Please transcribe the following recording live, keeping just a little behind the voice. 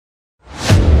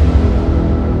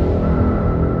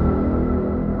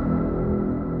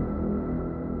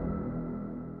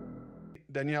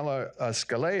Daniele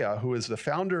Scalea, who is the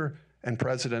founder and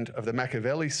president of the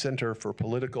Machiavelli Center for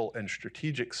Political and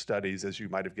Strategic Studies, as you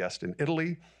might have guessed, in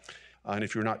Italy. And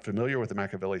if you're not familiar with the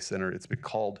Machiavelli Center, it's been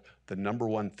called the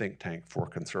 #1 think tank for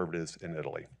conservatives in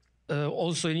Italy.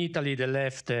 Also in Italy, the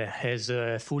left has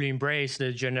fully embraced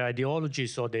the gender ideology,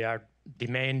 so they are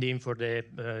demanding for the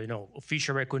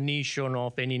official recognition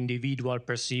of any individual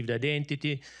perceived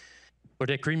identity, for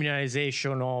the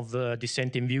criminalization of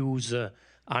dissenting views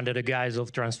under the guise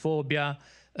of transphobia.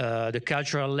 The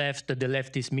cultural left, the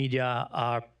leftist media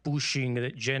are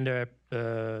pushing gender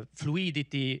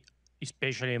fluidity,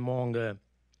 especially among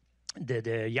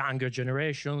the younger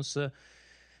generations.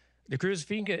 The curious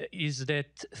thing is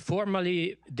that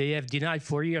formally they have denied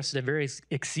for years the very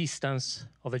existence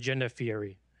of a gender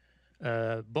theory,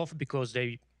 both because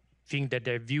they think that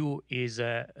their view is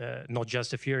not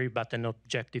just a theory but an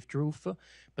objective truth,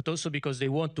 but also because they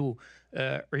want to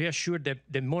reassure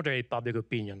the moderate public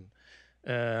opinion.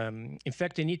 In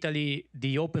fact, in Italy,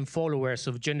 the open followers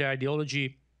of gender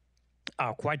ideology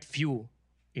are quite few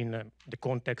in the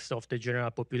context of the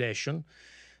general population,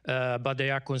 but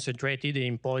they are concentrated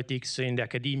in politics, in the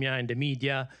academia, and the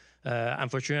media.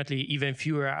 Unfortunately, even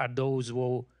fewer are those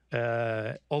who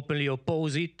openly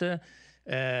oppose it.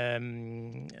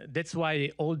 That's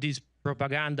why all this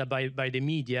propaganda by the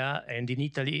media, and in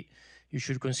Italy, you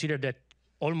should consider that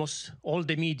almost all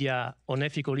the media on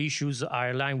ethical issues are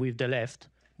aligned with the left.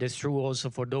 That's true also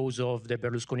for those of the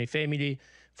Berlusconi family,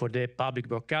 for the public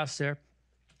broadcaster.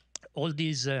 All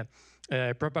this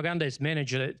propaganda has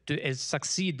managed to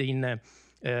succeed in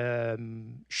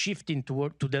shifting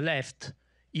to the left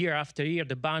year after year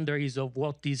the boundaries of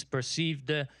what is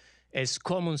perceived as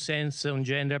common sense on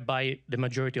gender by the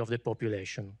majority of the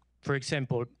population. For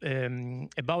example,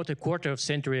 about a quarter of a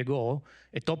century ago,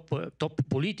 a top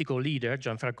political leader,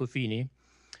 Gianfranco Fini,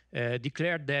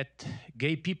 declared that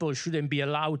gay people shouldn't be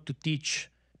allowed to teach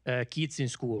kids in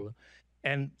school.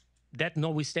 And that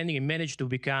notwithstanding, he managed to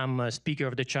become Speaker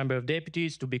of the Chamber of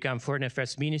Deputies, to become Foreign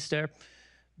Affairs Minister.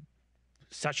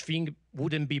 Such thing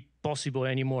wouldn't be possible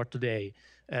anymore today.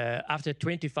 After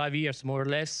 25 years, more or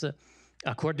less,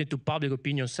 according to public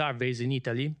opinion surveys in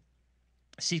Italy,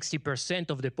 60%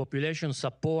 of the population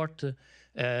support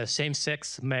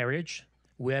same-sex marriage.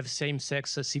 We have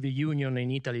same-sex civil union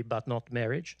in Italy, but not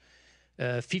marriage.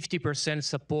 50%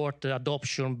 support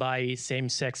adoption by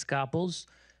same-sex couples.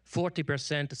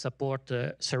 40% support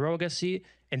surrogacy,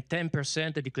 and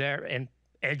 10% declare an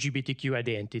LGBTQ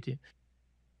identity.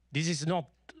 This is not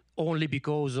only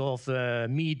because of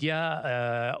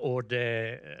media or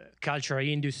the cultural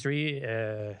industry,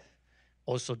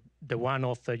 also the one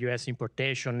of US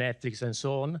importation, Netflix, and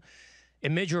so on. A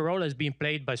major role has been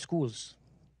played by schools.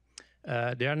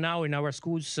 There are now in our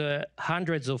schools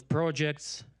hundreds of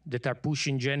projects that are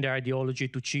pushing gender ideology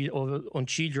on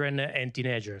children and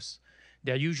teenagers.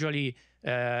 They are usually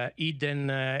hidden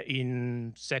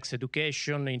in sex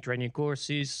education, in training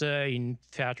courses, in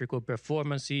theatrical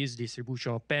performances,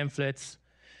 distribution of pamphlets.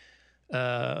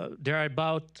 There are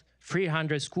about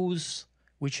 300 schools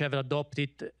which have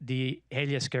adopted the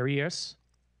alias careers.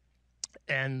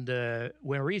 And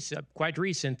quite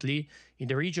recently, in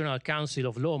the Regional Council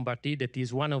of Lombardy, that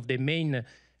is one of the main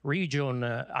regions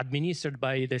administered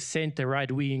by the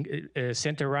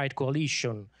center-right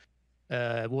coalition,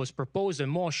 was proposed a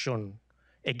motion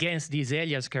against these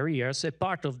alias careers. A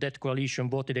part of that coalition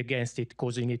voted against it,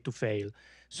 causing it to fail.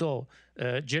 So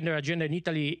gender agenda in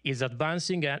Italy is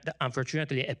advancing, and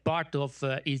unfortunately a part of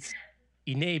its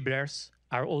enablers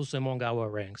are also among our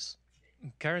ranks.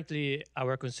 Currently,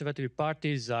 our conservative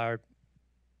parties are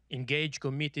engaged,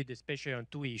 committed, especially on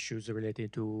two issues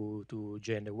related to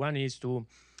gender. One is to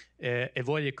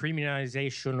avoid the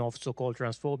criminalization of so-called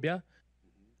transphobia.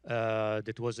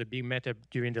 That was a big matter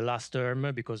during the last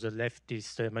term because the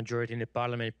leftist majority in the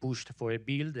parliament pushed for a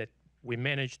bill that we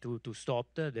managed to stop.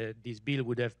 This bill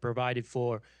would have provided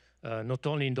for not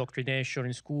only indoctrination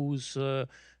in schools,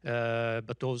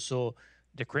 but also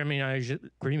the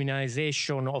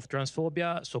criminalization of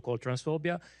transphobia, so-called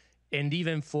transphobia, and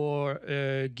even for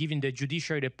giving the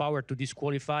judiciary the power to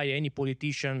disqualify any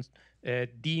politician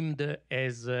deemed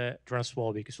as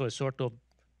transphobic. So a sort of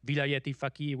vilayati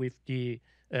faqih with the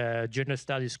gender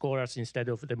studies scholars instead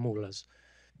of the mullahs.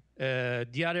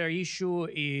 The other issue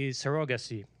is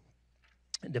surrogacy.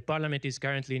 The parliament is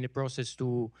currently in the process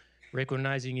to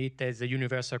recognizing it as a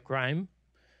universal crime.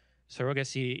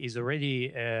 Surrogacy is already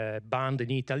banned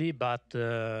in Italy, but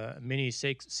many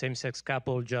same-sex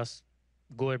couples just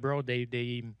go abroad.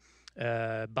 They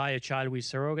buy a child with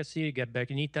surrogacy, get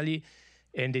back in Italy,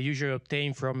 and they usually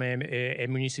obtain from a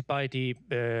municipality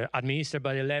administered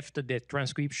by the left the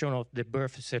transcription of the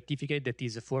birth certificate that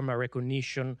is a formal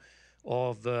recognition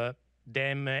of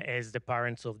them as the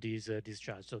parents of this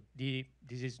child. So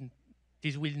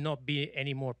this will not be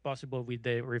any more possible with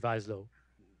the revised law.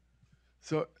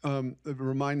 So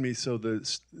remind me, so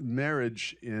the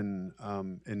marriage in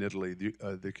Italy,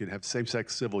 they can have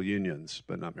same-sex civil unions,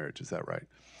 but not marriage, is that right?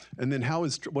 And then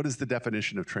what is the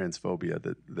definition of transphobia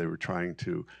that they were trying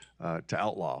to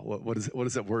outlaw? What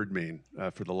does that word mean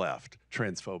for the left,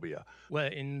 transphobia? Well,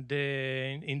 in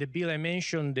the bill I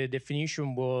mentioned, the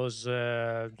definition was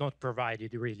not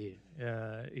provided really.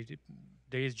 There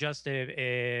is just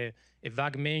a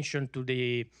vague mention to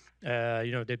the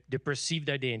the perceived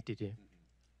identity.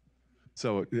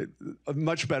 So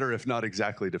much better if not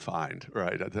exactly defined,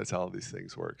 right? That's how these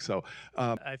things work. So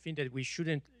I think that we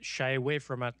shouldn't shy away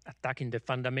from attacking the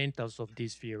fundamentals of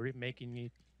this theory, making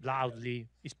it loudly,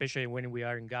 especially when we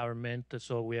are in government.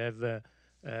 So we have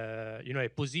a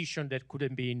position that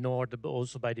couldn't be ignored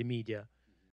also by the media.